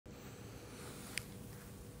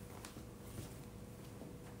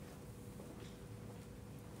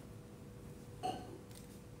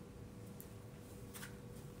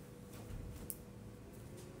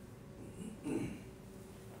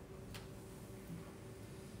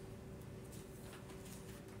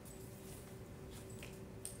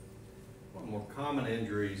common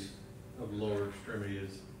injuries of the lower extremity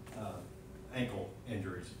is ankle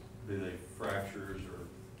injuries, be they fractures or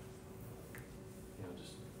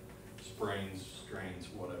just sprains, strains,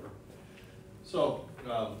 whatever. So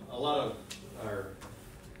a lot of our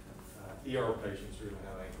ER patients are going to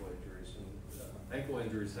have ankle injuries, and ankle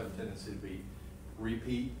injuries have a tendency to be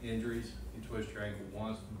repeat injuries. You twist your ankle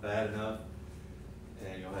once, bad enough,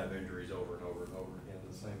 and you'll have injuries over and over and over again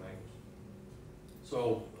in the same ankles.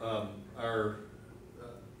 So our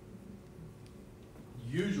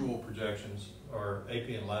usual projections are AP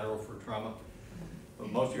and lateral for trauma,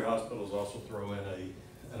 but most of your hospitals also throw in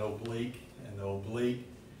an oblique, and the oblique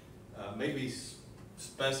may be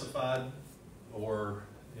specified, or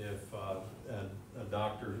if a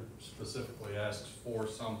doctor specifically asks for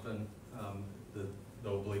something, the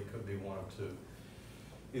oblique could be one of two.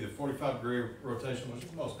 Either 45-degree rotation, which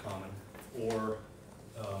is most common, or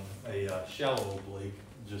a shallow oblique,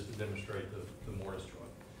 just to demonstrate the mortise joint.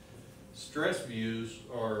 Stress views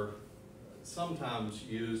are sometimes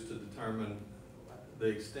used to determine the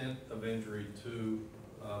extent of injury to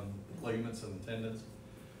ligaments and tendons.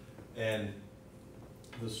 And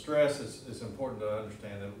the stress is important to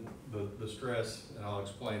understand that the stress, and I'll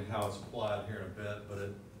explain how it's applied here in a bit,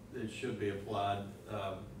 but it should be applied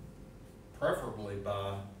preferably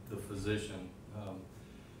by the physician,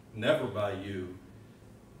 never by you,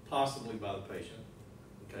 possibly by the patient,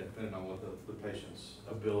 okay, depending on what the patient's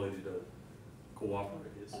ability to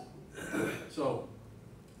cooperate is. So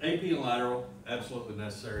AP and lateral, absolutely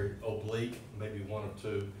necessary. Oblique, maybe one of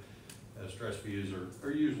two. Stress views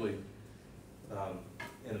are usually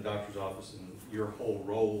in a doctor's office, and your whole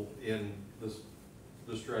role in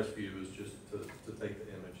the stress view is just to take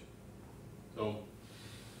the image. So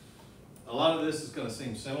a lot of this is going to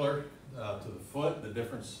seem similar to the foot. The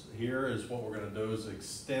difference here is what we're going to do is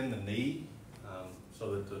extend the knee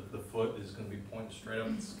so that the foot is going to be pointing straight up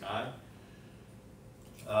at the sky.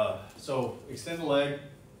 So extend the leg.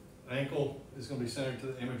 Ankle is going to be centered to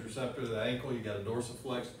the image receptor of the ankle. You got a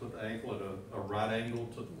dorsiflex, put the ankle at a right angle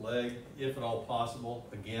to the leg, if at all possible.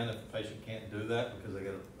 Again, if the patient can't do that because they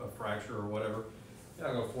got a fracture or whatever, you're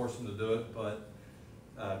not going to force them to do it, but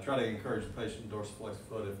try to encourage the patient to dorsiflex the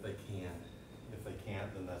foot if they can. If they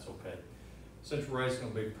can't, then that's okay. Central ray is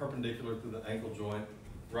going to be perpendicular to the ankle joint,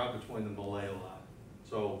 right between the malleoli.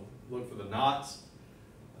 So look for the knots.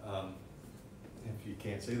 If you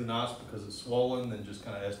can't see the knots because it's swollen, then just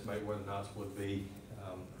kind of estimate where the knots would be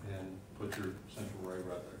and put your central ray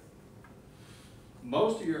right there.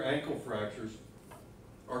 Most of your ankle fractures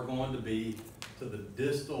are going to be to the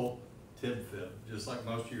distal tib fib, just like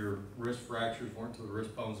most of your wrist fractures weren't to the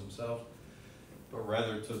wrist bones themselves, but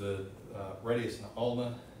rather to the radius and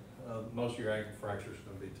ulna. Most of your ankle fractures are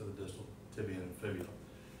going to be to the distal tibia and fibula.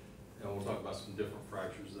 And we'll talk about some different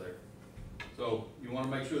fractures there. So you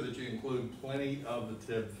want to make sure that you include plenty of the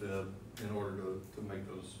tib fib in order to make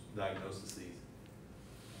those diagnoses easy.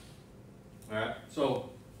 All right, so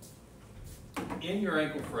in your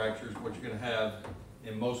ankle fractures, what you're going to have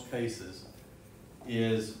in most cases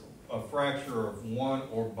is a fracture of one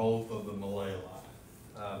or both of the malleoli.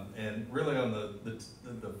 And really on the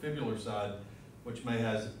fibular side, what you may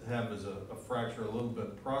have is a fracture a little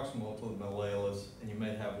bit proximal to the malleolus, and you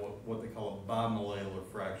may have what they call a bimalleolar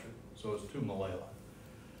fracture. So it's two malleoli.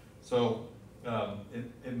 So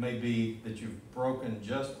it may be that you've broken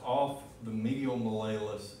just off the medial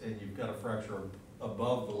malleolus and you've got a fracture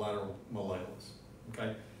above the lateral malleolus.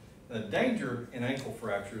 Okay. The danger in ankle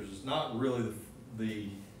fractures is not really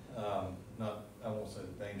I won't say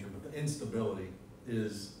the danger, but the instability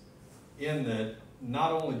is in that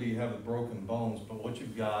not only do you have the broken bones, but what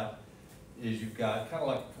you've got is you've got kind of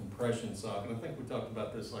like a compression sock. And I think we talked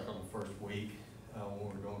about this like on the first week. When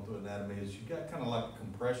we're going through anatomy, is you've got kind of like a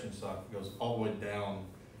compression sock that goes all the way down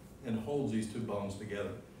and holds these two bones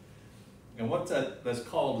together. And what that's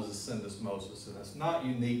called is a syndesmosis, and it's not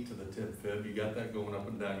unique to the tib fib. You got that going up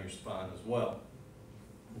and down your spine as well.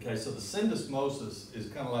 Okay, so the syndesmosis is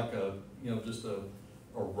kind of like just a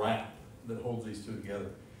wrap that holds these two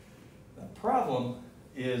together. The problem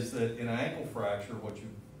is that in an ankle fracture, what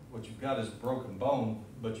you've got is broken bone,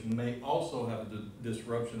 but you may also have a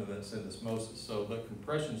disruption of that syndesmosis. So the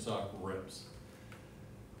compression sock rips.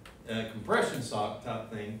 And a compression sock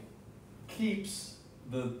type thing keeps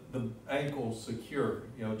the ankle secure.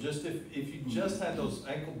 Just if you just had those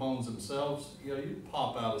ankle bones themselves, you'd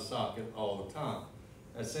pop out a socket all the time.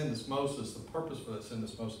 That syndesmosis, the purpose for that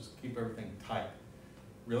syndesmosis is to keep everything tight,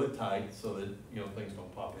 really tight, so that things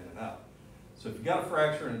don't pop in and out. So if you got a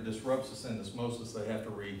fracture and it disrupts the syndesmosis, they have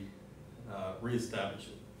to reestablish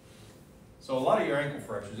it. So a lot of your ankle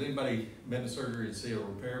fractures, anybody been to surgery and see a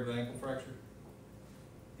repair of the ankle fracture?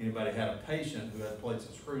 anybody had a patient who had plates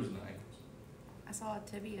and screws in the ankles. I saw a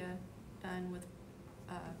tibia done with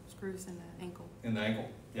screws in the ankle. In the ankle,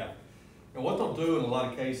 yeah. And what they'll do in a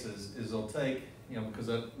lot of cases is they'll take, because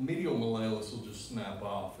that medial malleolus will just snap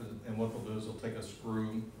off, and what they'll do is they'll take a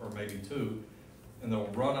screw or maybe two, and they'll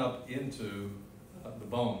run up into the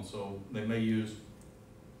bone. So they may use,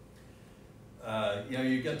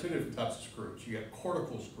 you've got two different types of screws. You got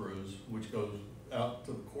cortical screws, which goes out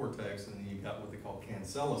to the cortex, and then you got what they call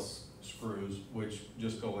cancellous screws, which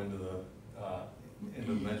just go into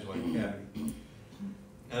the medullary cavity.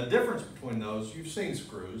 The difference between those, you've seen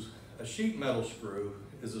screws. A sheet metal screw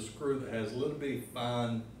is a screw that has little bitty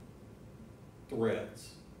fine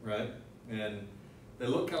threads, right? And they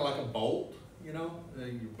look kind of like a bolt, your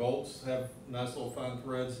bolts have nice little fine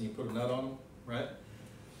threads and you put a nut on them, right?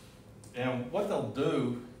 And what they'll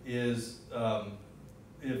do is,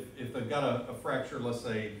 if they've got a fracture, let's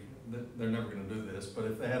say, they're never going to do this, but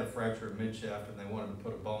if they had a fracture of midshaft and they wanted to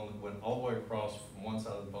put a bone that went all the way across from one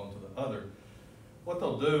side of the bone to the other, what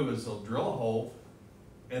they'll do is they'll drill a hole,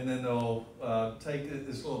 and then they'll take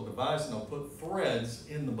this little device and they'll put threads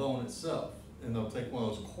in the bone itself. And they'll take one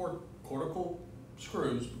of those cortical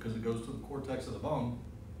screws, because it goes to the cortex of the bone,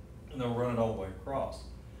 and they'll run it all the way across.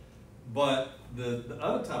 But the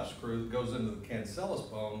other type of screw that goes into the cancellous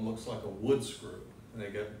bone looks like a wood screw. And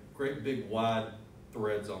they got great big wide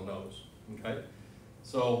threads on those, okay?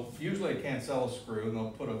 So usually a cancellous screw, and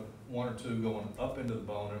they'll put one or two going up into the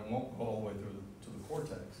bone, and it won't go all the way through to the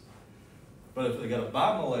cortex. But if they got a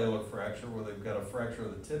bimalleolar fracture, where they've got a fracture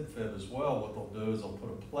of the tib fib as well, what they'll do is they'll put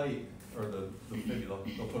a plate, or the fibula,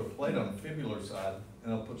 they'll put a plate on the fibular side,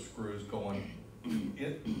 and they'll put screws going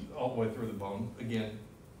all the way through the bone. Again,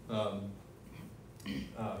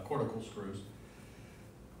 cortical screws.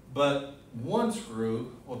 But one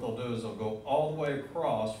screw, what they'll do is they'll go all the way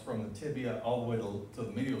across from the tibia all the way to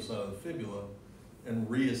the medial side of the fibula and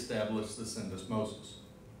reestablish the syndesmosis,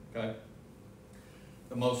 okay?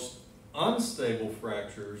 The most unstable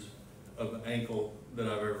fractures of the ankle that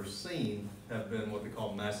I've ever seen have been what they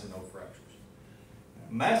call Masseneau fractures.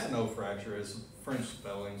 Masseneau fracture is French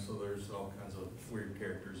spelling, so there's all kinds of weird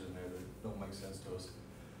characters in there that don't make sense to us.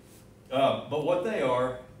 But what they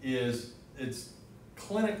are is, it's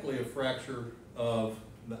clinically a fracture of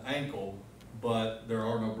the ankle, but there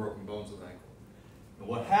are no broken bones of the ankle. And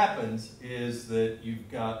what happens is that you've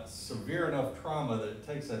got severe enough trauma that it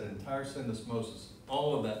takes that entire syndesmosis,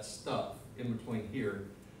 all of that stuff in between here,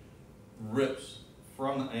 rips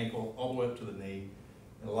from the ankle all the way up to the knee.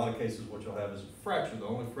 In a lot of cases, what you'll have is a fracture. The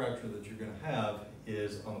only fracture that you're going to have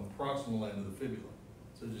is on the proximal end of the fibula.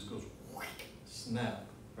 So it just goes whoosh, snap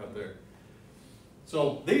right there.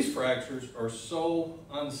 So these fractures are so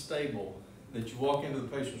unstable that you walk into the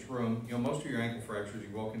patient's room, most of your ankle fractures,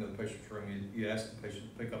 you walk into the patient's room, you ask the patient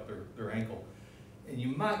to pick up their ankle, and you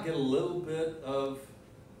might get a little bit of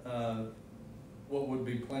what would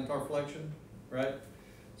be plantar flexion, right?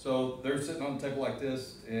 So they're sitting on a table like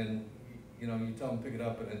this, and you tell them to pick it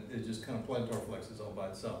up, and it just kind of plantar flexes all by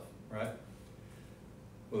itself, right?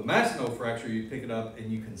 With a Masseneau fracture, you pick it up and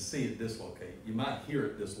you can see it dislocate. You might hear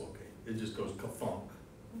it dislocate. It just goes ka-thunk.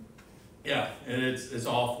 Yeah, and it's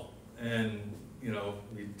awful. And you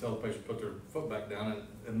tell the patient to put their foot back down, and it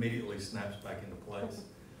immediately snaps back into place.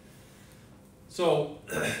 So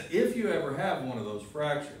if you ever have one of those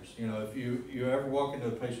fractures, if you ever walk into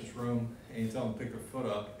a patient's room and you tell them to pick their foot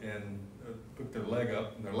up and pick their leg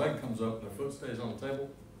up, and their leg comes up and their foot stays on the table,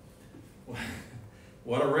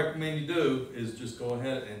 what I recommend you do is just go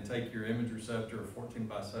ahead and take your image receptor, a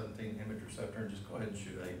 14x17 image receptor, and just go ahead and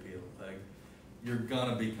shoot AP of the leg. You're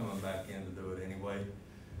gonna be coming back in to do it anyway.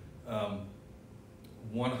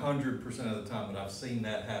 100% of the time that I've seen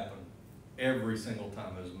that happen, every single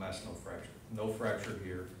time there's a Masseneau fracture. No fracture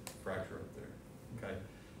here, fracture up there, okay?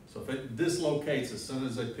 So if it dislocates as soon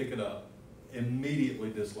as they pick it up, immediately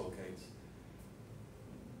dislocates,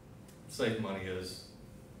 safe money is,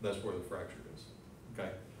 that's where the fracture is,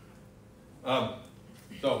 okay?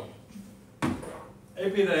 So,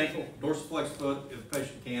 AP of the ankle, dorsiflex foot, if the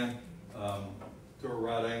patient can, to a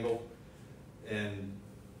right angle, and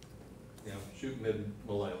shoot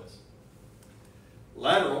mid-malleolus.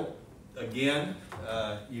 Lateral, again,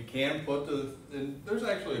 you can put and there's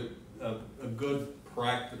actually a good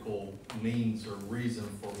practical means or reason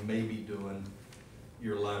for maybe doing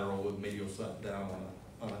your lateral with medial side down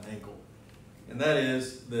on an ankle. And that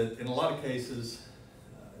is that in a lot of cases,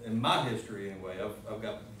 in my history anyway, I've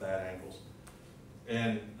got bad ankles.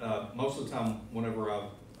 And most of the time, whenever I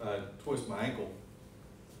twist my ankle,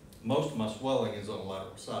 most of my swelling is on the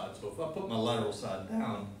lateral side. So if I put my lateral side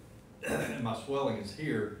down and my swelling is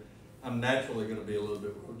here, I'm naturally gonna be a little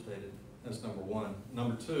bit rotated. That's number one.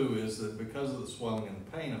 Number two is that because of the swelling and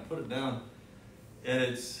the pain, I put it down and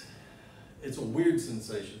it's a weird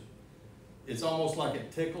sensation. It's almost like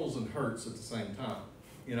it tickles and hurts at the same time,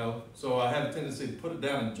 you know? So I have a tendency to put it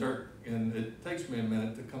down and jerk, and it takes me a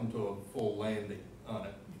minute to come to a full landing on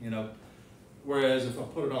it, you know? Whereas if I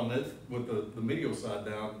put it on this with the medial side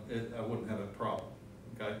down, I wouldn't have that problem,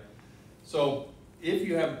 okay? So if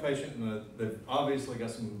you have a patient and they've obviously got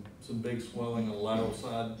some big swelling on the lateral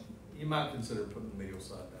side, you might consider putting the medial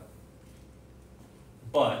side down.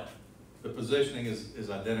 But the positioning is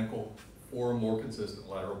identical. For a more consistent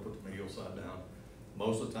lateral, put the medial side down.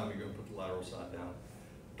 Most of the time you're gonna put the lateral side down.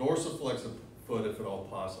 Dorsiflex the foot if at all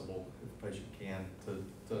possible, if the patient can,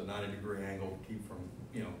 to a 90-degree angle to keep from,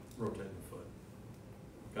 you know, rotating the foot,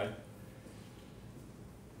 okay?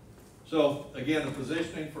 So again, the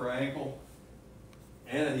positioning for ankle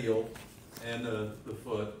and a heel and the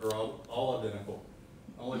foot are all identical.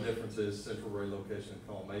 Only difference is central ray location and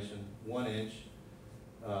collimation. 1 inch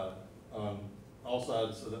on all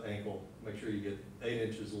sides of the ankle. Make sure you get 8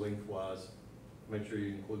 inches lengthwise. Make sure you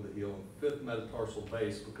include the heel and 5th metatarsal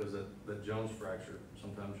base, because that Jones fracture,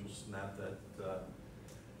 sometimes you'll snap that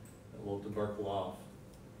little tubercle off.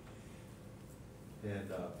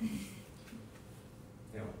 And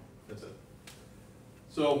anyway, that's it.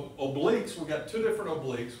 So obliques, we've got 2 different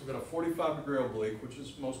obliques. We've got a 45-degree oblique, which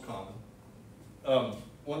is most common.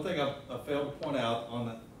 One thing I failed to point out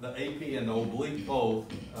on the AP and the oblique both,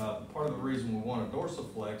 part of the reason we want a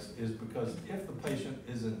dorsiflex is because if the patient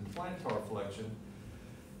is in plantar flexion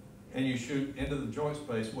and you shoot into the joint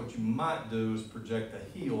space, what you might do is project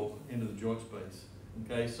the heel into the joint space.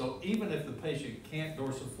 Okay, so even if the patient can't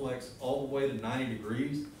dorsiflex all the way to 90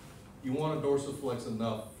 degrees, you want to dorsiflex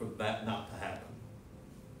enough for that not to happen,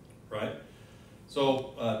 right?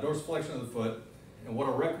 So dorsiflexion of the foot, and what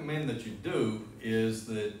I recommend that you do is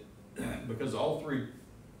that, because all 3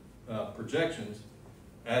 projections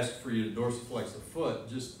ask for you to dorsiflex the foot,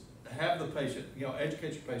 just have the patient, you know,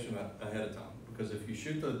 educate your patient ahead of time. Because if you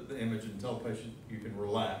shoot the image and tell the patient you can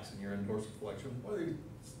relax and you're in dorsiflexion, what do you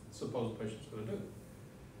suppose the patient's going to do?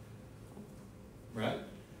 Right?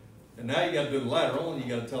 And now you got to do the lateral, and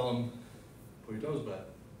you got to tell them, pull your toes back.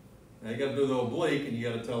 Now you got to do the oblique, and you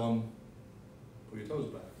got to tell them, pull your toes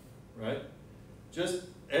back. Right? Just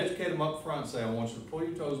educate them up front and say, I want you to pull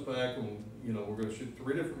your toes back, and you know, we're going to shoot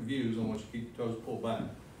 3 different views. I want you to keep your toes pulled back,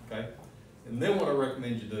 okay? And then what I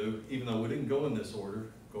recommend you do, even though we didn't go in this order,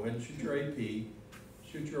 go ahead and shoot your AP,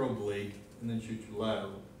 shoot your oblique, and then shoot your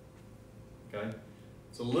lateral, okay?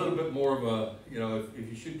 It's a little bit more of a, you know, if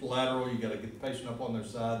you shoot the lateral, you got to get the patient up on their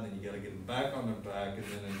side, and then you got to get them back on their back, and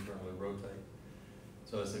then internally rotate.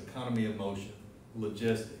 So it's economy of motion,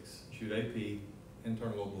 logistics. Shoot AP,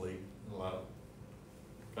 internal oblique, and lateral.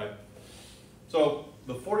 Okay, so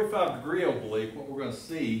the 45-degree oblique, what we're going to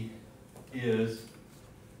see is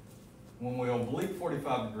when we oblique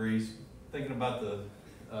 45 degrees, thinking about the,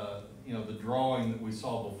 you know, the drawing that we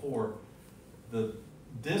saw before, the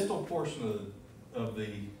distal portion of the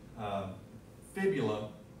fibula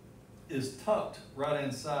is tucked right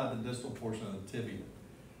inside the distal portion of the tibia.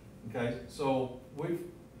 Okay, so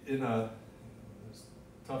it's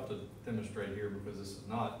tough to demonstrate here because this is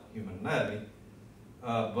not human anatomy.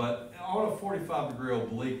 But on a 45-degree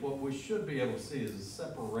oblique, what we should be able to see is a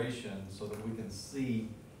separation so that we can see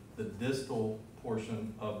the distal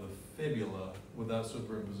portion of the fibula without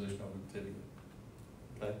superimposition over the tibia.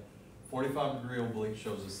 Okay? 45-degree oblique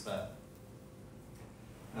shows us that.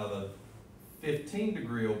 Now the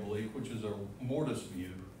 15-degree oblique, which is our mortise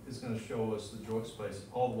view, is going to show us the joint space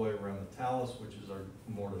all the way around the talus, which is our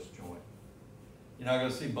mortise joint. You're not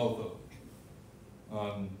going to see both of them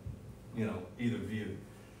on, you know, either view.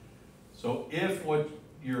 So if what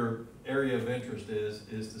your area of interest is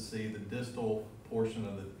to see the distal portion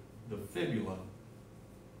of the fibula,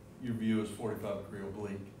 your view is 45-degree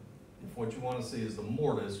oblique. If what you want to see is the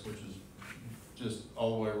mortise, which is just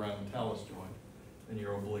all the way around the talus joint, then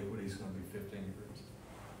your obliquity is going to be 15 degrees.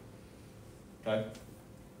 Okay?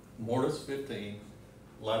 Mortise 15,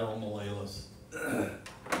 lateral malleolus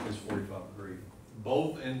is 45 degrees.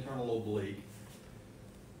 Both internal oblique.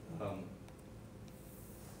 And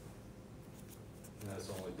that's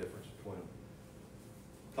the only difference between them.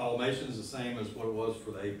 Collimation is the same as what it was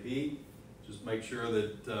for the AP. Just make sure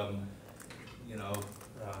that, you know,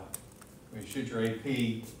 when you shoot your AP,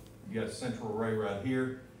 you got a central array right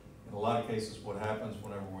here. In a lot of cases, what happens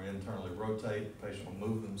whenever we internally rotate, the patient will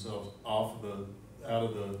move themselves out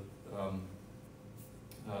of the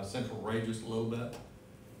central ray just a little bit,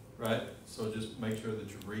 right? So just make sure that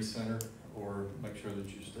you recenter, or make sure that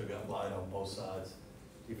you still got light on both sides.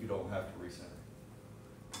 if you don't have to recenter.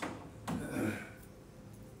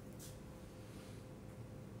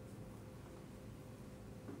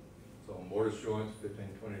 So mortise joints, 15,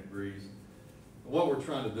 20 degrees. What we're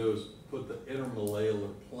trying to do is put the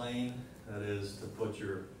intermalleolar plane, that is to put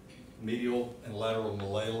your medial and lateral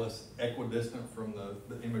malleolus equidistant from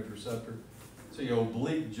the image receptor. So you'll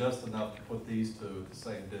oblique just enough to put these two at the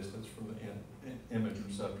same distance from the image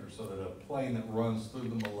receptor, so that a plane that runs through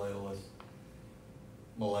the malleoli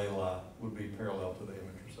would be parallel to the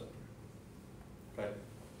image receptor. Okay?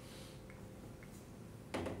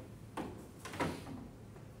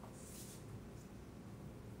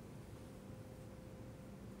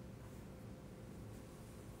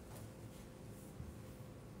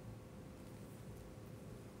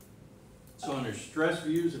 So under stress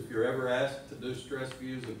views, if you're ever asked to do stress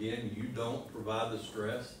views, again, you don't provide the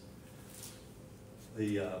stress.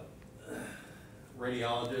 The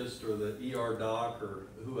radiologist or the ER doc or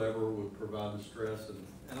whoever would provide the stress. And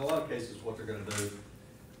in a lot of cases, what they're going to do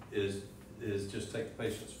is just take the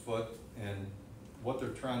patient's foot, and what they're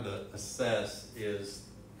trying to assess is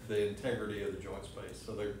the integrity of the joint space.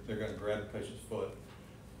 So they're going to grab the patient's foot,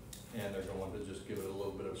 and they're going to just give it a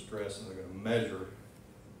little bit of stress, and they're going to measure,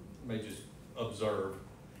 may just observe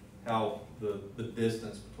how the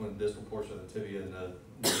distance between the distal portion of the tibia and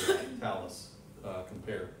the talus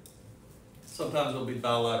compare. Sometimes it'll be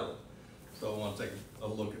bilateral, so I want to take a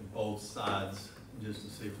look at both sides just to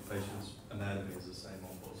see if the patient's anatomy is the same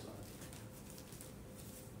on both sides.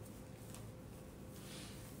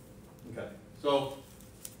 Okay, so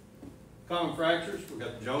common fractures, we've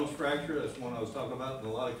got the Jones fracture, that's one I was talking about. In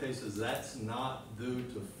a lot of cases, that's not due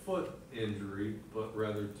to foot injury, but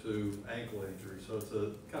rather to ankle injury. So it's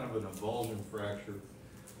a kind of an avulsion fracture,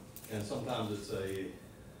 and sometimes it's a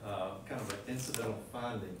kind of an incidental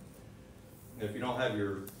finding. And if you don't have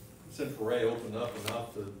your central ray opened up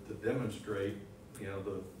enough to demonstrate, you know,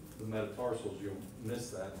 the metatarsals, you'll miss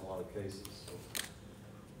that in a lot of cases. So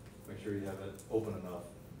make sure you have it open enough.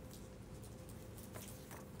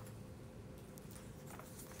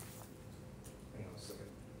 Hang on a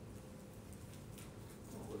second.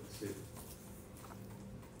 Oh, let's see.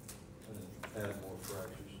 And then add more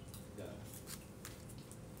fractures. Yeah.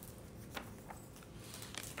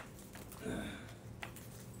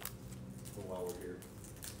 But while we're here,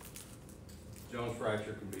 Jones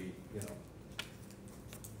fracture can be, you know,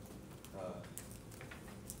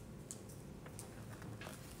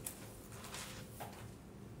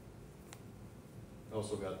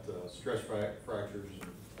 also got stress fractures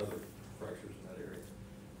and other fractures in that area.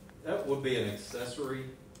 That would be an accessory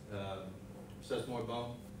sesamoid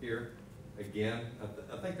bone here. Again,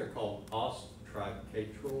 I think they're called os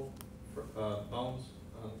tricatral bones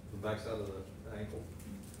on the backside of the ankle.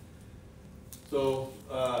 So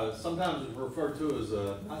sometimes it's referred to as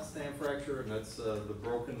a nightstand fracture, and that's the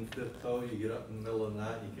broken fifth toe. You get up in the middle of the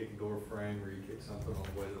night, you kick a door frame, or you kick something on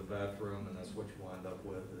the way to the bathroom, and that's what you wind up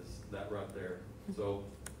with, is that right there. So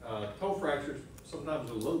toe fractures, sometimes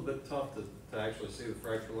a little bit tough to actually see the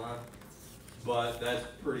fracture line, but that's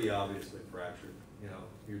pretty obviously fractured. You know,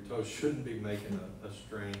 your toe shouldn't be making a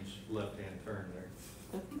strange left-hand turn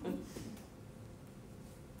there.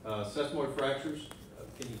 Sesamoid fractures,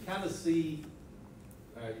 can you kind of see,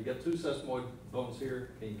 you got two sesamoid bones here,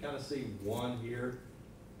 can you kind of see one here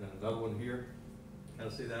and another one here?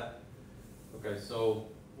 Kind of see that? Okay, so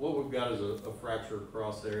what we've got is a fracture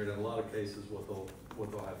across there, and in a lot of cases what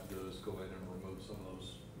they'll have to do is go in and remove some of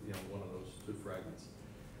those, you know, one of those two fragments.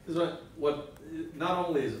 Because not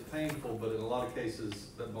only is it painful, but in a lot of cases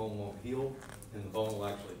that bone won't heal, and the bone will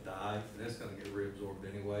actually die, and it's going to get reabsorbed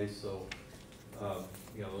anyway. So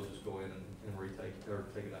you know, they'll just go in and retake or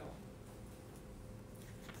take it out.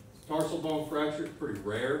 Tarsal bone fracture is pretty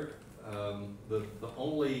rare. The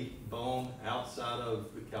only bone outside of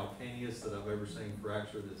the calcaneus that I've ever seen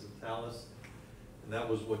fractured is the talus, and that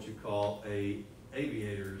was what you call a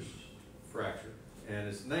aviator's fracture. And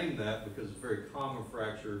it's named that because it's a very common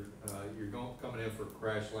fracture. You're coming in for a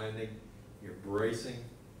crash landing, you're bracing,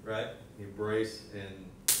 right? You brace, and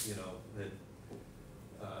you know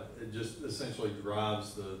it just essentially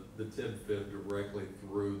drives the tib fib directly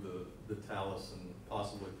through the talus and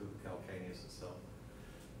possibly through the calcaneus itself.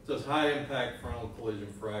 So it's high impact frontal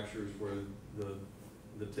collision fractures where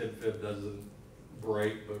the tib fib doesn't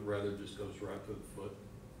break, but rather just goes right through the foot.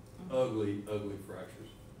 Ugly, ugly fractures.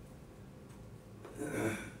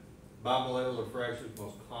 Bimalleolar fractures,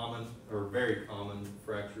 most common or very common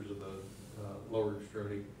fractures of the lower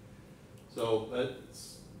extremity. So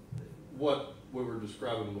that's what we were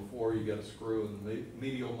describing before. You got a screw in the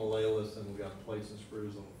medial malleolus, and we got plates and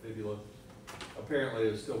screws on the fibula. apparently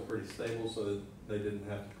it was still pretty stable, so that they didn't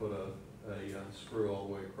have to put a screw all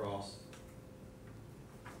the way across.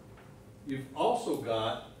 You've also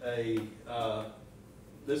got a,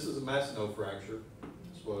 this is a Masino fracture.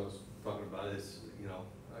 That's what I was talking about. It's, you know,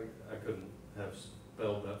 I couldn't have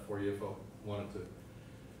spelled that for you if I wanted to.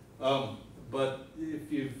 But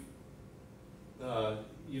if you've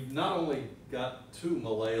not only got 2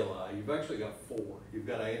 malleoli, you've actually got 4. You've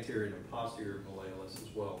got anterior and posterior malleolus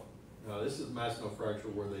as well. This is a Masino fracture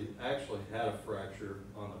where they actually had a fracture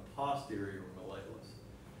on the posterior malleolus.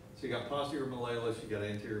 So you got posterior malleolus, you got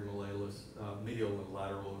anterior malleolus, medial and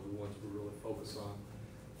lateral are the ones we really focus on.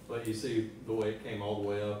 But you see the way it came all the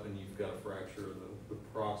way up, and you've got a fracture of the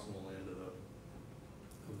proximal end of the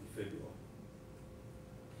fibula.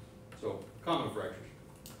 So common fractures.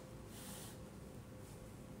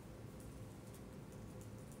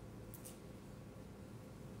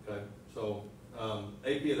 Okay, so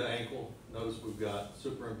AP of the ankle, notice we've got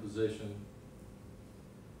superimposition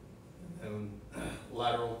and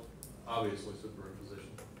lateral, obviously superimposition.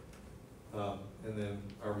 And then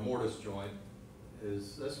our mortise joint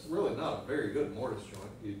that's really not a very good mortise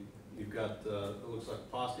joint. You've got, it looks like the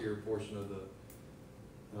posterior portion of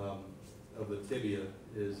the tibia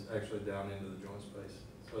is actually down into the joint space.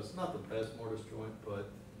 So it's not the best mortise joint, but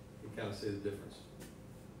you kind of see the difference.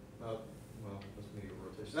 Well, that's medial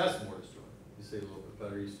rotation. That's the mortise joint. You see it a little bit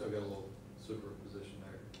better. You still got a little superimposition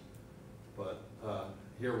there. But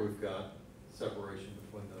here we've got separation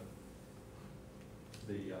between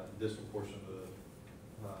the distal portion of the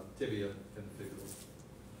tibia and the fibula.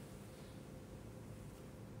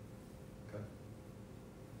 Okay.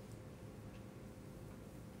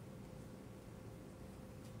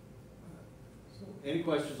 So, any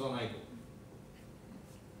questions on ankle?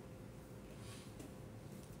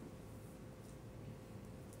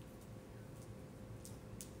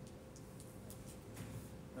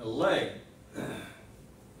 A leg.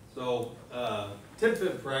 So,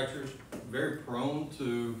 tib-fib fractures, very prone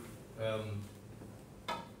to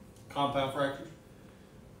compound fractures.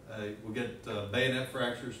 We'll get bayonet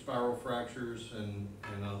fractures, spiral fractures, and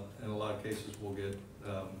in a lot of cases we'll get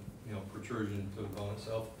you know, protrusion to the bone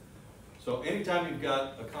itself. So anytime you've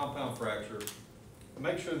got a compound fracture,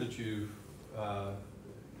 make sure that you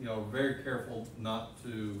you know, very careful not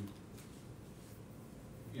to,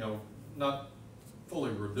 you know, not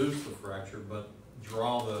fully reduce the fracture, but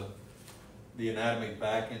draw the anatomy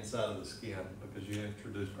back inside of the skin, because you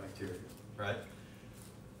introduce bacteria, right?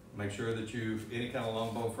 Make sure that any kind of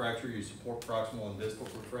long bone fracture, you support proximal and distal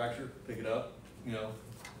for fracture, pick it up, you know,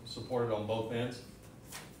 support it on both ends.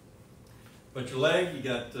 But your leg, you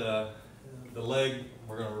got the leg,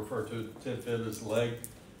 we're going to refer to tib-fib as the leg,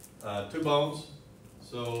 2 bones.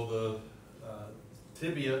 So the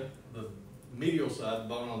tibia, the medial side, the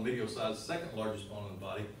bone on the medial side is the second largest bone in the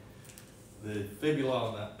body. The fibula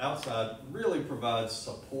on the outside really provides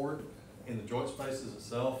support in the joint spaces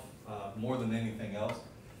itself more than anything else.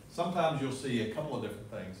 Sometimes you'll see a couple of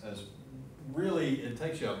different things. As really, it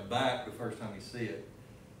takes you aback the first time you see it.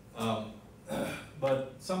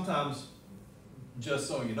 But sometimes, just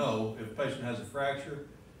so you know, if a patient has a fracture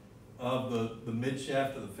of the mid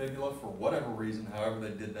shaft of the fibula, for whatever reason, however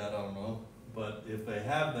they did that, I don't know. But if they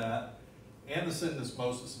have that and the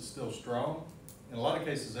syndesmosis is still strong, in a lot of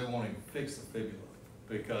cases they won't even fix the fibula,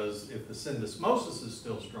 because if the syndesmosis is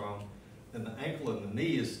still strong, then the ankle and the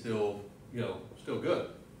knee is still, you know, still good,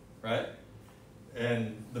 right?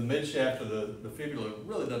 And the mid shaft of the fibula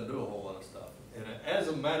really doesn't do a whole lot of stuff. And as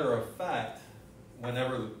a matter of fact,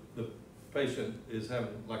 whenever the patient is having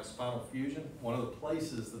like spinal fusion, one of the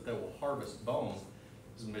places that they will harvest bone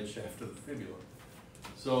is the mid shaft of the fibula.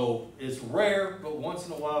 So it's rare, but once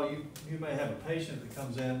in a while you may have a patient that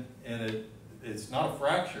comes in and it's not a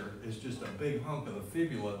fracture, it's just a big hunk of the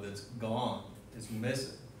fibula that's gone, it's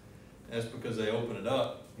missing. That's because they open it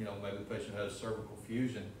up, you know, maybe the patient has cervical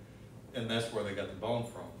fusion, and that's where they got the bone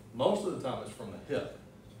from. Most of the time it's from the hip,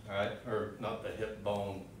 all right, or not the hip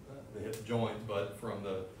bone, the hip joint, but from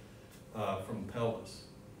the pelvis.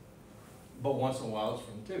 But once in a while it's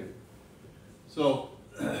from the tibia. So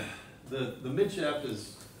the mid shaft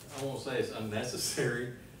is, I won't say it's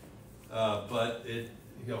unnecessary, but you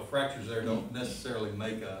know, fractures there don't necessarily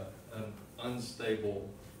make an unstable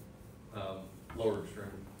lower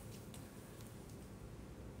extremity.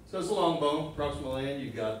 So it's a long bone, proximal end.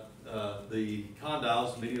 You've got the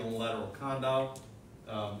condyles, medial and lateral condyle.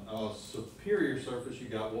 On a superior surface, you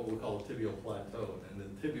got what we call a tibial plateau. And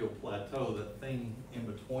the tibial plateau, that thing in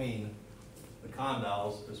between the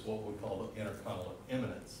condyles, is what we call the intercondylar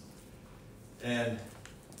eminence. And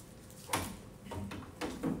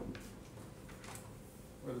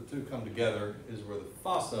where the two come together is where the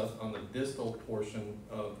fossa on the distal portion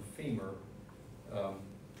of the femur,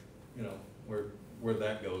 you know, where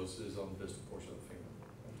that goes is on the distal portion of the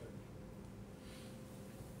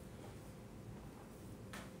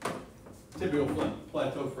femur. Okay. Tibial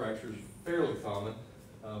plateau fracture is fairly common.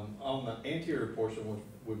 On the anterior portion, which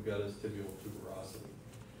we've got is tibial tuberosity.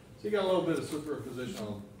 So you got a little bit of superposition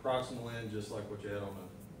on the proximal end, just like what you had on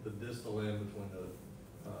the distal end between the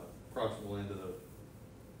proximal end of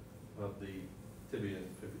the tibia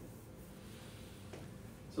and fibula.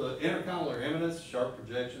 So the intercondylar eminence, sharp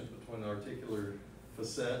projections between the articular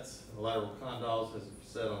facets. The lateral condyles has a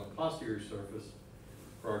facet on the posterior surface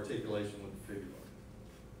for articulation with the fibula.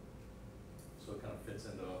 So it kind of fits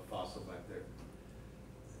into a fossa back there.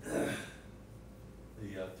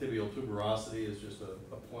 The tibial tuberosity is just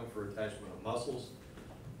a point for attachment of muscles.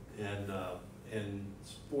 And in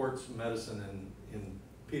sports medicine and in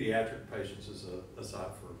pediatric patients, is a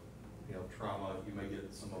site for, you know, trauma. You may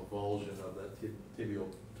get some avulsion of that tibial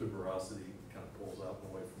tuberosity, kind of pulls out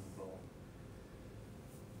and away from the bone.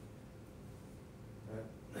 All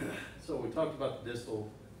right. So we talked about the distal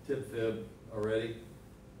tib fib already.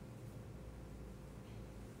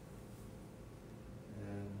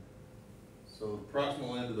 So the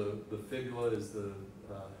proximal end of the fibula is the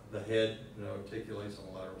head that articulates on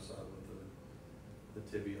the lateral side with the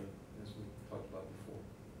tibia, as we talked about before.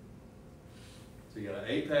 So you got an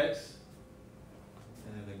apex,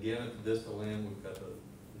 and again at the distal end we've got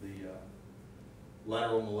the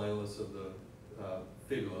lateral malleolus of the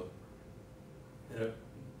fibula. And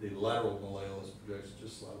the lateral malleolus projects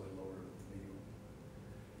just slightly lower than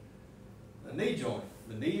the medial. A knee joint.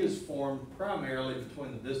 The knee is formed primarily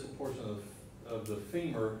between the distal portion of the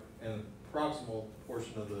femur and the proximal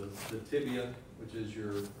portion of the tibia, which is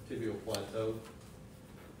your tibial plateau.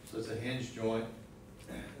 So it's a hinge joint.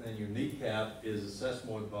 And then your kneecap is a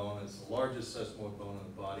sesamoid bone. It's the largest sesamoid bone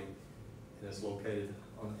in the body, and it's located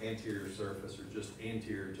on the anterior surface, or just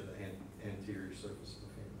anterior to the anterior surface of the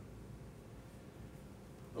femur.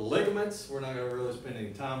 The ligaments, we're not going to really spend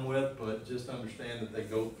any time with, but just understand that they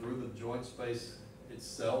go through the joint space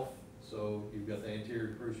itself. So you've got the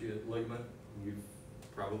anterior cruciate ligament. You've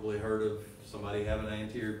probably heard of somebody having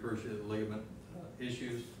anterior cruciate ligament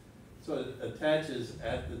issues. So it attaches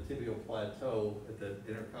at the tibial plateau at the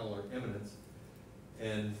intercondylar eminence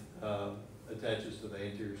and attaches to the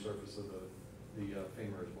anterior surface of the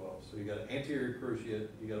femur as well. So you got an anterior cruciate,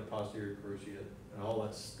 you got a posterior cruciate, and all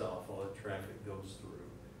that stuff, all that traffic goes through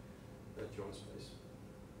that joint space.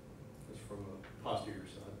 It's from the posterior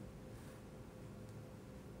side.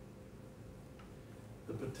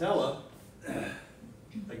 The patella,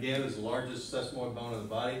 again, is the largest sesamoid bone in the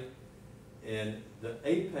body, and the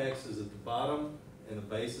apex is at the bottom and the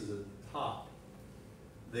base is at the top.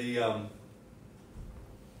 The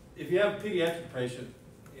if you have a pediatric patient,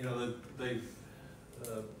 you know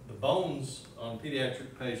the bones on a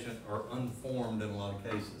pediatric patient are unformed in a lot of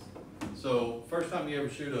cases. So first time you ever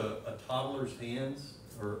shoot a toddler's hands,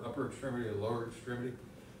 or upper extremity or lower extremity,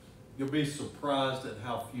 you'll be surprised at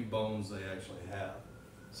how few bones they actually have.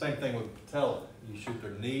 Same thing with patella. You shoot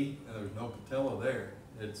their knee and there's no patella there.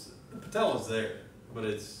 The patella's there, but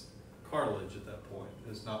it's cartilage at that point.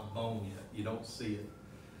 It's not bone yet. You don't see it.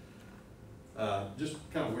 Just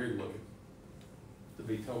kind of weird looking to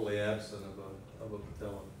be totally absent of a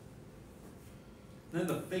patella. Then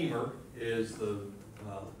the femur is the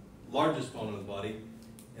largest bone in the body,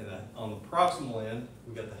 and on the proximal end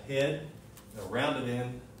we've got the head, the rounded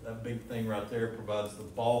end. That big thing right there provides the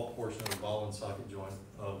ball portion of the ball and socket joint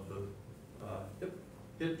of the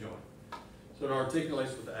hip joint. So it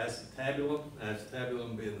articulates with the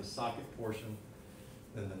acetabulum being the socket portion.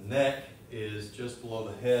 Then the neck is just below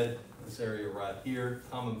the head, this area right here,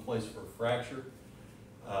 common place for a fracture.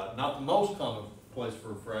 Not the most common place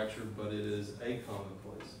for a fracture, but it is a common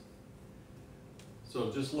place.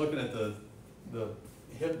 So just looking at the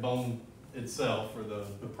hip bone itself, or the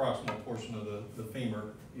proximal portion of the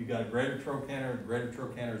femur, you got a greater trochanter. The greater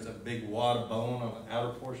trochanter is that big wad of bone on the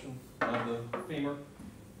outer portion of the femur.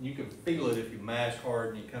 You can feel it if you mash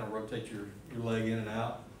hard and you kind of rotate your leg in and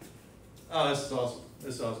out. Oh, this is awesome.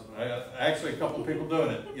 This is awesome. Actually, a couple of people doing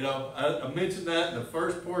it. You know, I mentioned that in the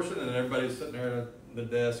first portion, and everybody's sitting there at the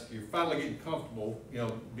desk. You're finally getting comfortable, you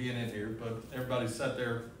know, being in here, but everybody sat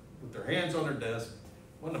there with their hands on their desk,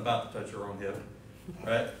 wasn't about to touch their own hip,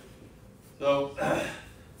 right? So,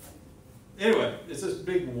 anyway, it's this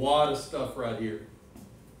big wad of stuff right here.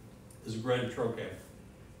 This is a greater trochanter.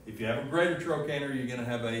 If you have a greater trochanter, you're going to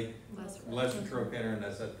have a lesser trochanter, and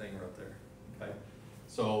that's that thing right there. Okay.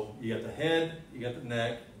 So you got the head, you got the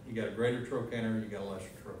neck, you got a greater trochanter, you got a lesser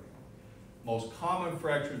trochanter. Most common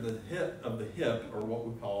fracture of the hip are what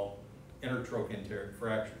we call intertrochanteric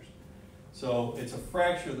fractures. So it's a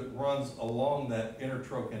fracture that runs along that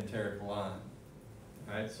intertrochanteric line.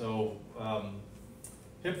 All right, so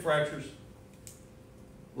hip fractures,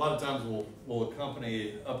 a lot of times will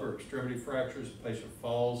accompany upper extremity fractures. The patient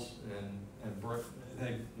falls and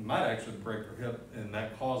they might actually break their hip, and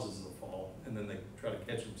that causes the fall, and then they try to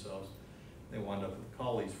catch themselves. They wind up with a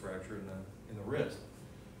Colles fracture in the wrist.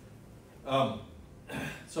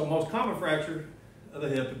 So most common fracture of the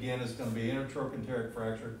hip, again, is going to be intertrochanteric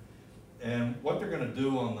fracture. And what they're going to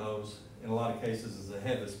do on those, in a lot of cases, is they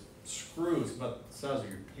have this screw, it's about the size of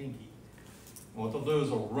your pinky. And what they'll do is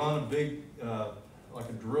they'll run a big, like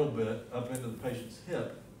a drill bit up into the patient's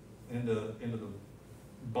hip, into the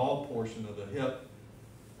ball portion of the hip,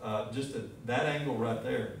 just at that angle right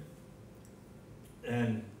there.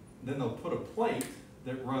 And then they'll put a plate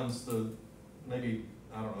that runs maybe,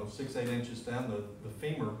 I don't know, 6-8 inches down the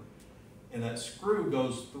femur, and that screw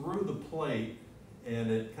goes through the plate,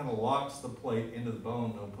 and it kind of locks the plate into the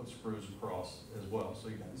bone, and they'll put screws across as well. So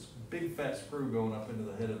you got this big fat screw going up into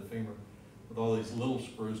the head of the femur with all these little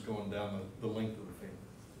screws going down the length of the femur.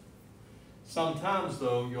 Sometimes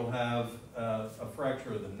though, you'll have a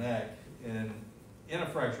fracture of the neck, and in a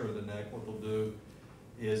fracture of the neck, what they'll do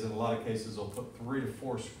is, in a lot of cases, they'll put 3 to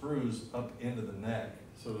 4 screws up into the neck.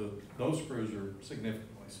 So those screws are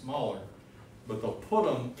significantly smaller, but they'll put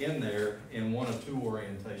them in there in one of 2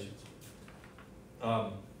 orientations.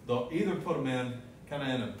 They'll either put them in kind of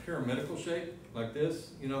in a pyramidical shape, like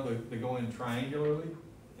this. You know, they go in triangularly.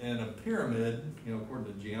 And a pyramid, you know,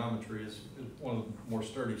 according to geometry, is one of the more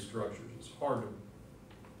sturdy structures. It's hard to,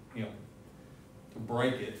 you know, to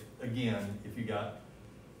break it again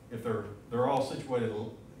if they're all situated,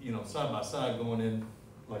 you know, side by side going in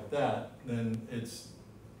like that, then it's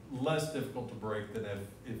less difficult to break than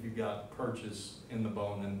if you've got perches in the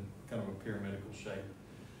bone in kind of a pyramidical shape.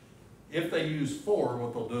 If they use 4,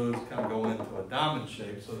 what they'll do is kind of go into a diamond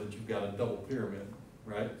shape so that you've got a double pyramid,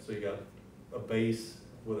 right? So you got a base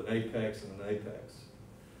with an apex and an apex.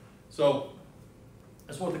 So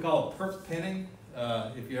that's what they call perk pinning.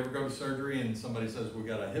 If you ever go to surgery and somebody says, we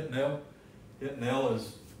got a hip nail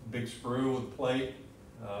is a big screw with a plate.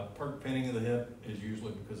 Perk pinning of the hip is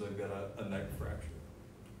usually because they've got a neck fracture.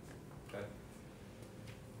 Okay.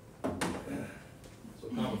 So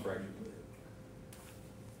common fracture of the hip.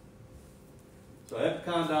 So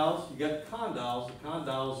epicondyles, you got condyles. The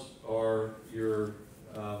condyles are your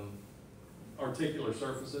articular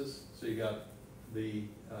surfaces. So you got the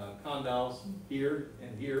condyles here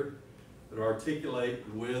and here that articulate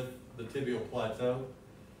with the tibial plateau.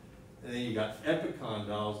 And then you got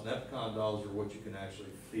epicondyles, and epicondyles are what you can actually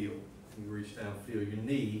feel. You reach down, feel your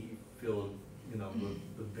knee, you feel, you know,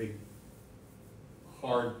 the big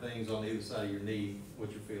hard things on either side of your knee.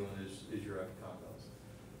 What you're feeling is your epicondyles.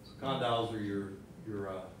 So condyles are your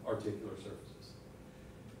articular surfaces.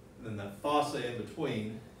 And then that fossa in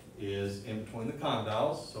between is in between the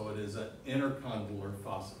condyles, so it is an intercondylar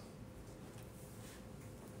fossa.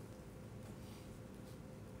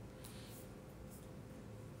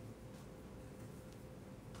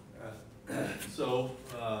 So,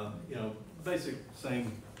 you know, basically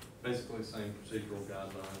same procedural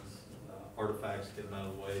guidelines, artifacts, get them out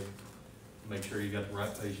of the way, make sure you got the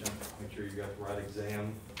right patient, make sure you got the right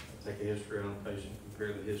exam, take a history on the patient,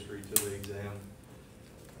 compare the history to the exam,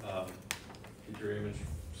 get your image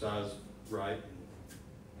size right, and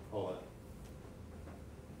all that.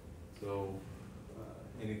 So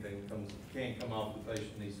anything can't come off the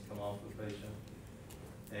patient needs to come off the patient.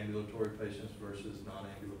 Ambulatory patients versus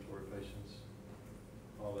non-ambulatory patients,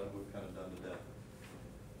 all that we've kind of done to death.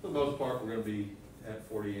 For the most part, we're going to be at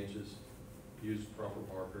 40 inches, use proper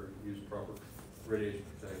marker, use proper radiation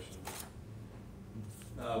protection.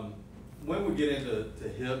 When we get into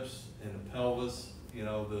hips and the pelvis, you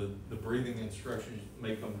know, the breathing instructions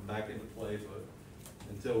may come back into play, but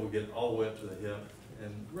until we get all the way up to the hip,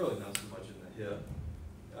 and really not so much in the hip,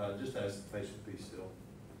 just ask the patient to be still.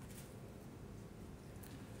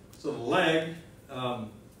 So the leg,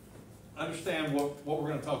 understand what we're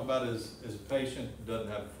going to talk about is a patient who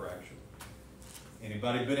doesn't have a fracture.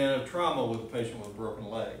 Anybody been in a trauma with a patient with a broken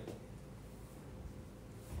leg?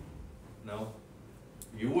 No?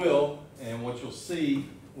 You will, and what you'll see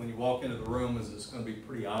when you walk into the room is it's going to be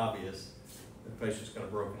pretty obvious that the patient's got a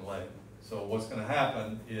broken leg. So what's going to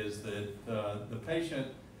happen is that the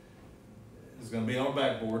patient is going to be on a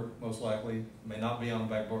backboard, most likely, may not be on a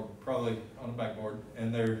backboard, probably on a backboard,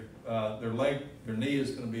 and their knee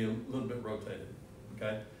is going to be a little bit rotated,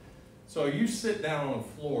 okay? So you sit down on the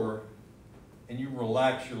floor and you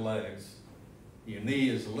relax your legs, Your knee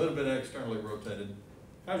is a little bit externally rotated.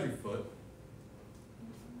 How's your foot?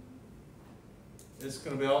 It's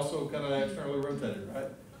going to be also kind of externally rotated, right?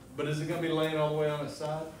 But is it going to be laying all the way on its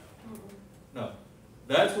side? No.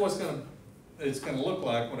 That's what's it's going to look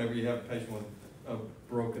like whenever you have a patient with a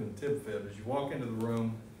broken tib fib. As you walk into the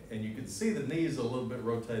room and you can see the knee is a little bit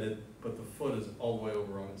rotated, but the foot is all the way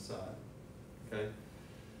over on its side. Okay?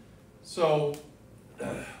 So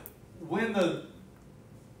when the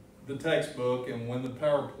textbook and when the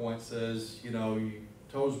PowerPoint says, you know, your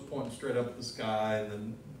toes pointing straight up at the sky and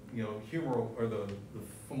then, you know, humeral or the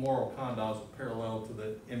femoral condyles are parallel to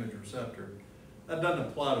the image receptor, that doesn't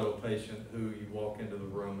apply to a patient who you walk into the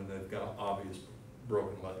room and they've got obvious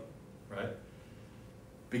broken leg, right?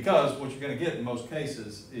 Because what you're going to get in most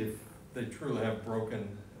cases, if they truly have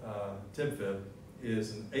broken tib fib,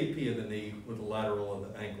 is an AP of the knee with a lateral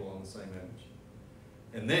of the ankle on the same image.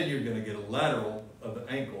 And then you're going to get a lateral of the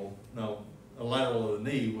ankle, no, a lateral of the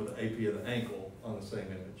knee with an AP of the ankle on the same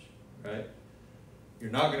image, right?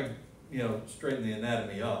 You're not going to, you know, straighten the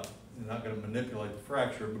anatomy up. You're not going to manipulate the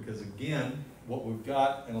fracture because, again, what we've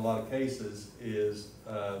got in a lot of cases is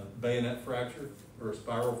a bayonet fracture or a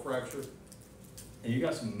spiral fracture. And you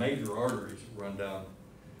got some major arteries run down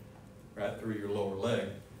right through your lower leg.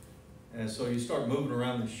 And so you start moving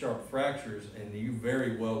around these sharp fractures and you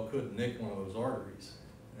very well could nick one of those arteries.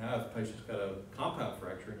 Now, if a patient's got a compound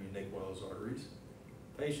fracture and you nick one of those arteries,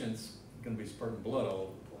 the patient's going to be spurting blood all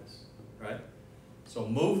over the place, right? So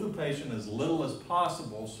move the patient as little as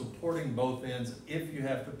possible, supporting both ends if you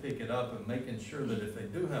have to pick it up and making sure that if they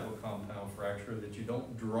do have a compound fracture that you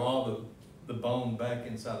don't draw the bone back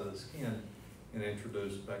inside of the skin and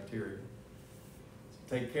introduce bacteria.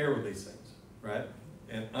 So take care of these things, right?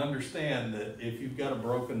 And understand that if you've got a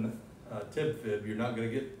broken tib fib, you're not going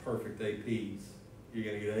to get perfect APs. You're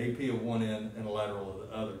going to get an AP of one end and a lateral of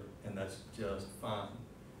the other, and that's just fine,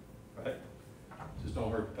 right? Just don't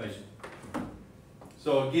hurt the patient.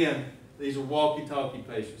 So again, these are walkie-talkie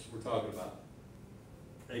patients we're talking about,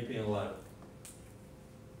 AP and lateral.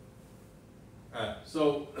 All right,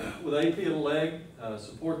 so with AP of the leg,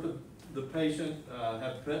 support the patient,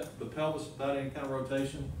 have the pelvis without any kind of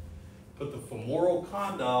rotation. Put the femoral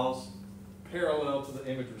condyles parallel to the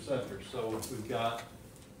image receptor. So we've got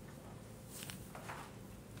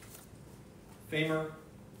femur,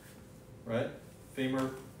 right?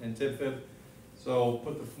 Femur and tib fib. So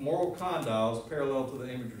put the femoral condyles parallel to the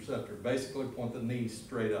image receptor. Basically point the knee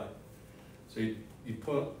straight up. So you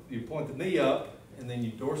point the knee up and then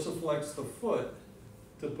you dorsiflex the foot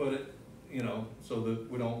to put it, you know, so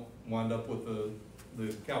that we don't wind up with the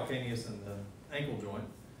calcaneus and the ankle joint.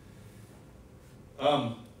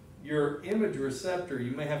 Your image receptor,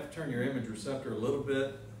 you may have to turn your image receptor a little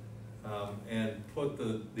bit and put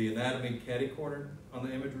the anatomy catty-cornered on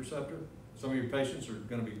the image receptor. Some of your patients are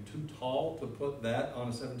going to be too tall to put that on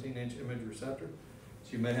a 17-inch image receptor,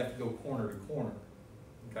 so you may have to go corner to corner,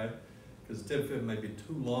 okay? Because the tib fib may be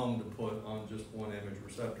too long to put on just one image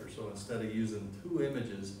receptor. So instead of using two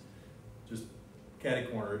images, just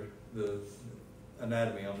catty-corner the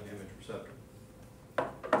anatomy on the image receptor.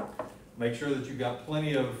 Make sure that you've got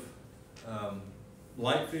plenty of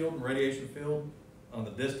light field and radiation field on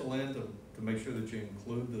the distal end to make sure that you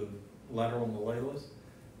include the lateral malleolus,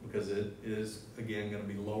 because it is, again, going to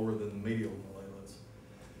be lower than the medial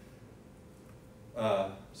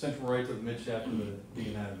malleolus. Central right to the midshaft of the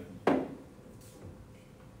anatomy.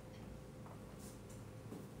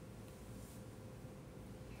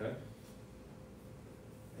 Okay?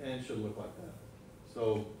 And it should look like that.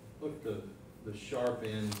 So look at the sharp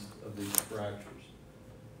ends of these fractures.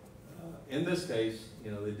 In this case, you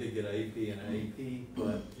know, they did get an AP and an AP,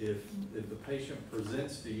 but if the patient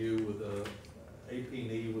presents to you with a AP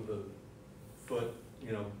knee with a foot,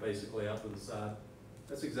 you know, basically out to the side,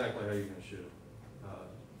 that's exactly how you're going to shoot them.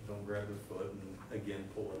 Don't grab the foot and, again,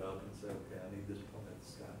 pull it up and say, okay, I need this point at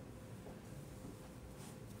the sky.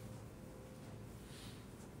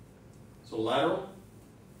 So lateral,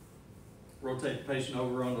 rotate the patient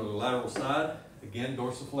over onto the lateral side. Again,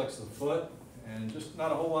 dorsiflex the foot, and just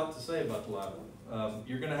not a whole lot to say about the lateral.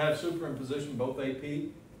 You're going to have superimposition both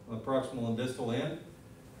AP on the proximal and distal end.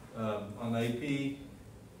 On the AP,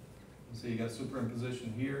 so you got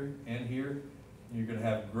superimposition here and here. And you're going to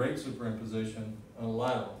have great superimposition on the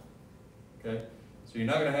lateral. Okay, so you're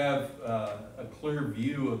not going to have a clear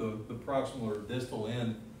view of the proximal or distal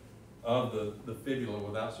end of the fibula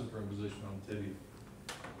without superimposition on the tibia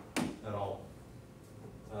at all.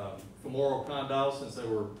 Femoral condyles, since they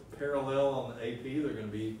were parallel on the AP, they're going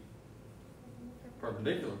to be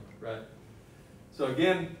perpendicular, right? So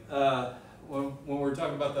again, when we're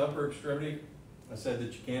talking about the upper extremity, I said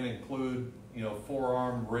that you can include you know,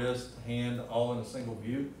 forearm, wrist, hand, all in a single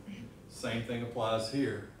view. Same thing applies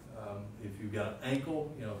here. If you've got an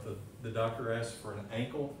ankle, you know, if the doctor asks for an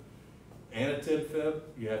ankle and a tib fib,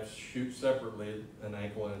 you have to shoot separately an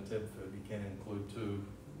ankle and a tib fib. You can't include two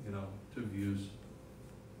views,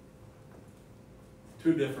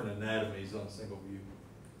 two different anatomies on a single view.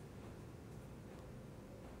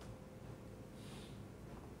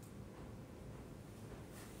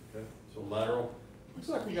 Okay, so lateral. Looks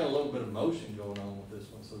like we got a little bit of motion going on with this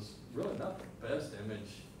one, so it's really not the best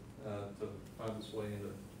image to find its way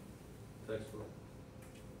into textbook.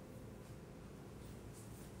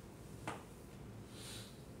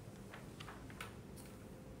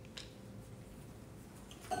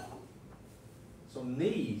 So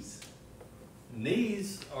knees.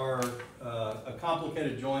 Knees are a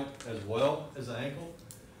complicated joint as well as the ankle.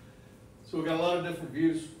 So we've got a lot of different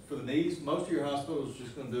views for the knees. Most of your hospitals are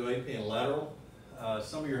just going to do AP and lateral.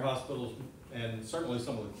 Some of your hospitals, and certainly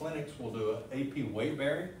some of the clinics, will do an AP weight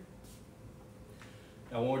bearing.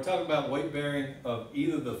 Now when we're talking about weight bearing of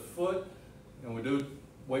either the foot, and we do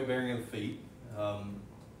weight bearing of the feet,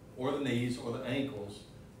 or the knees, or the ankles,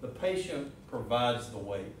 the patient provides the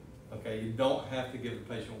weight. Okay, you don't have to give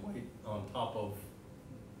the patient weight on top of,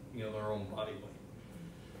 you know, their own body weight.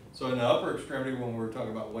 So in the upper extremity, when we were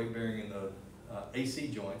talking about weight bearing in the AC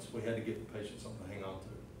joints, we had to give the patient something to hang on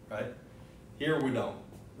to, right? Here we don't.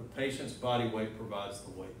 The patient's body weight provides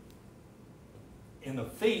the weight. In the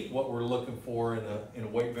feet, what we're looking for in a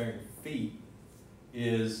weight bearing feet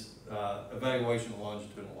is evaluation of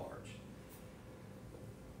longitudinal arch.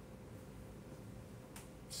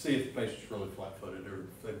 See if the patient's really flat-footed or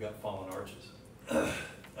if they've got fallen arches.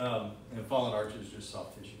 And fallen arches is just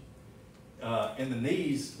soft tissue. In the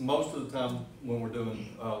knees, most of the time when we're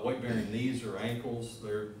doing weight-bearing knees or ankles,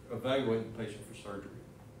 they're evaluating the patient for surgery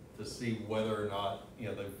to see whether or not, you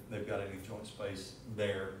know, they've got any joint space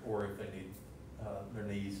there, or if they need their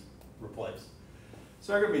knees replaced.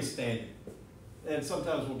 So they're going to be standing. And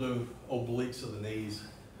sometimes we'll do obliques of the knees.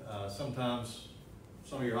 Sometimes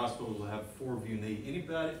some of your hospitals will have 4-view knee.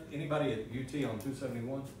 Anybody at UT on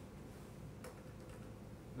 271?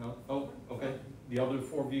 No? Oh, okay. Do y'all do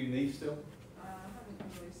 4-view knee still? I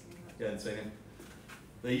haven't really seen that. You hadn't seen him?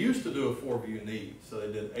 They used to do a 4-view knee, so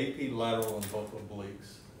they did AP lateral and both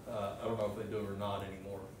obliques. I don't know if they do it or not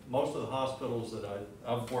anymore. Most of the hospitals that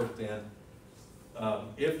I've worked in,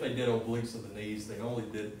 if they did obliques of the knees, they only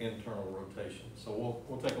did internal rotation. So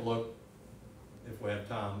we'll take a look, if we have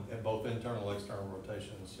time, at both internal and external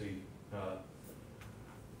rotation and see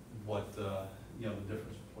what you know, the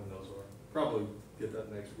difference between those are. Probably get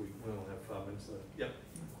that next week. We only have 5 minutes left. Yep.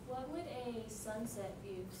 What would a sunset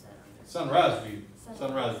view set under? Sunrise view.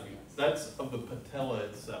 Sunrise view. Yes. That's of the patella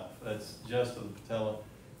itself. That's just of the patella.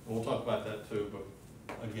 And we'll talk about that too,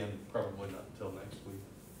 but again, probably not until next week.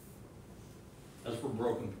 That's for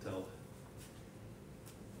broken patella.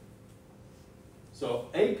 So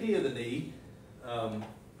AP of the knee.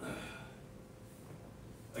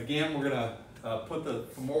 Again, we're going to put the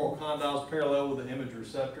femoral condyles parallel with the image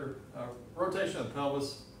receptor. Rotation of the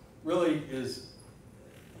pelvis really is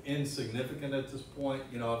insignificant at this point.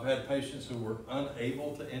 You know, I've had patients who were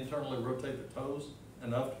unable to internally rotate the toes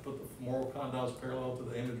enough to put the femoral condyles parallel to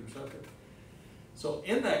the image receptor. So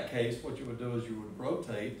in that case, what you would do is you would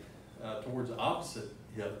rotate towards the opposite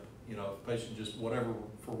hip. You know, if the patient just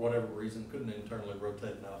for whatever reason couldn't internally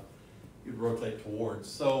rotate enough, you'd rotate towards.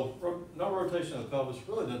 So no rotation of the pelvis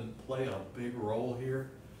really doesn't play a big role here.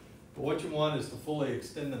 But what you want is to fully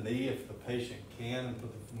extend the knee if the patient can, and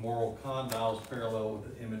put the femoral condyles parallel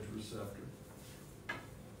with the image receptor.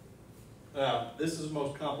 Now, this is the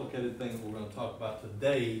most complicated thing that we're going to talk about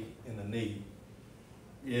today in the knee,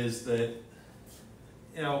 is that,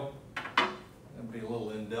 you know, I'll be a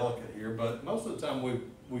little indelicate here, but most of the time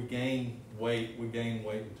we gain weight in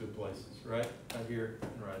 2 places, right? Right here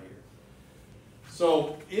and right here.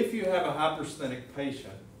 So if you have a hypersthenic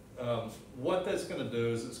patient, what that's going to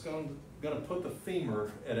do is it's going to put the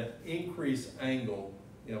femur at an increased angle,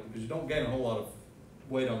 you know, because you don't gain a whole lot of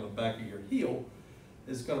weight on the back of your heel.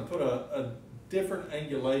 It's going to put a different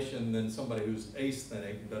angulation than somebody who's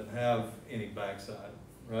asthenic and doesn't have any backside,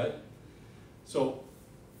 right? So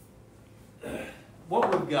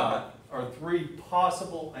what we've got are 3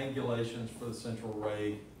 possible angulations for the central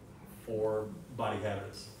ray for body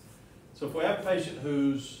habitus. So if we have a patient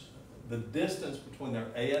whose the distance between their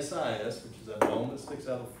ASIS, which is that bone that sticks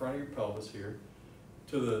out of the front of your pelvis here,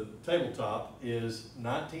 to the tabletop is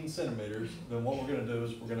 19 centimeters, then what we're going to do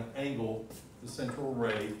is we're going to angle the central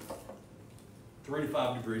ray 3 to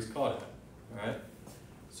 5 degrees caudate, all right?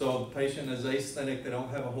 So the patient is asthenic, they don't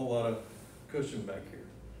have a whole lot of cushion back here.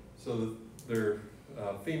 So their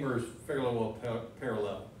femur is fairly well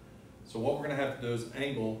parallel. So what we're gonna have to do is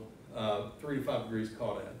angle 3 to 5 degrees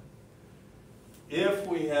caudate. If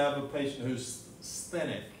we have a patient who's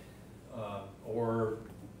sthenic or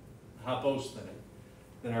hyposthenic,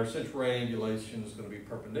 then our central ray angulation is gonna be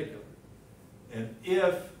perpendicular. And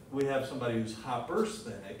if we have somebody who's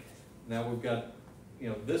hypersthenic, now we've got,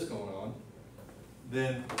 this going on,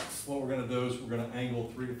 then what we're gonna do is we're gonna angle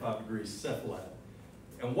 3 to 5 degrees cephalad.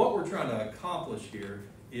 And what we're trying to accomplish here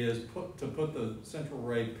is to put the central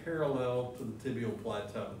ray parallel to the tibial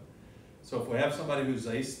plateau. So if we have somebody who's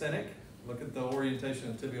asthenic, look at the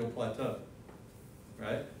orientation of tibial plateau,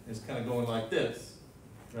 right? It's kind of going like this,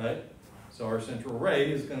 right? So our central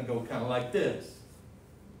ray is gonna go kind of like this,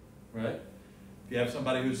 right? If you have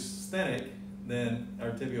somebody who's sthenic, then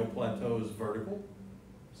our tibial plateau is vertical,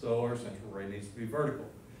 so our central ray needs to be vertical.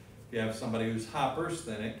 If you have somebody who's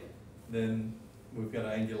hypersthenic, then we've got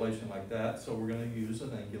an angulation like that, so we're going to use an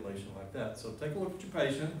angulation like that. So take a look at your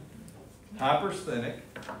patient, hypersthenic.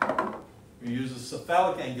 You use a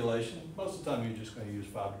cephalic angulation. Most of the time you're just going to use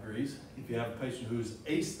 5 degrees. If you have a patient who's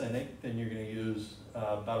asthenic, then you're going to use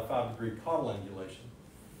about a 5 degree caudal angulation.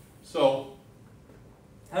 So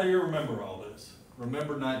how do you remember all this?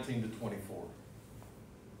 Remember 19 to 24.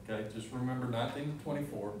 Okay, just remember 19 to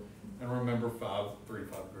 24 and remember 3 to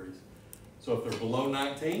 5 degrees. So if they're below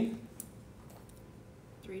 19,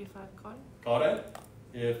 3 to 5 caudate. caudate.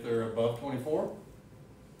 If they're above 24,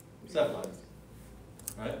 cephalad.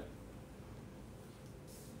 Right?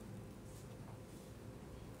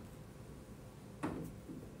 Now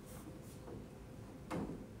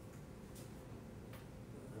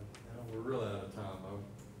we're really out of time.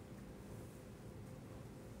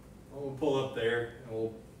 We'll pull up there and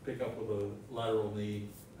we'll pick up with a lateral knee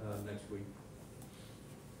next week.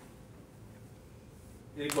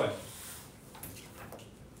 Any questions?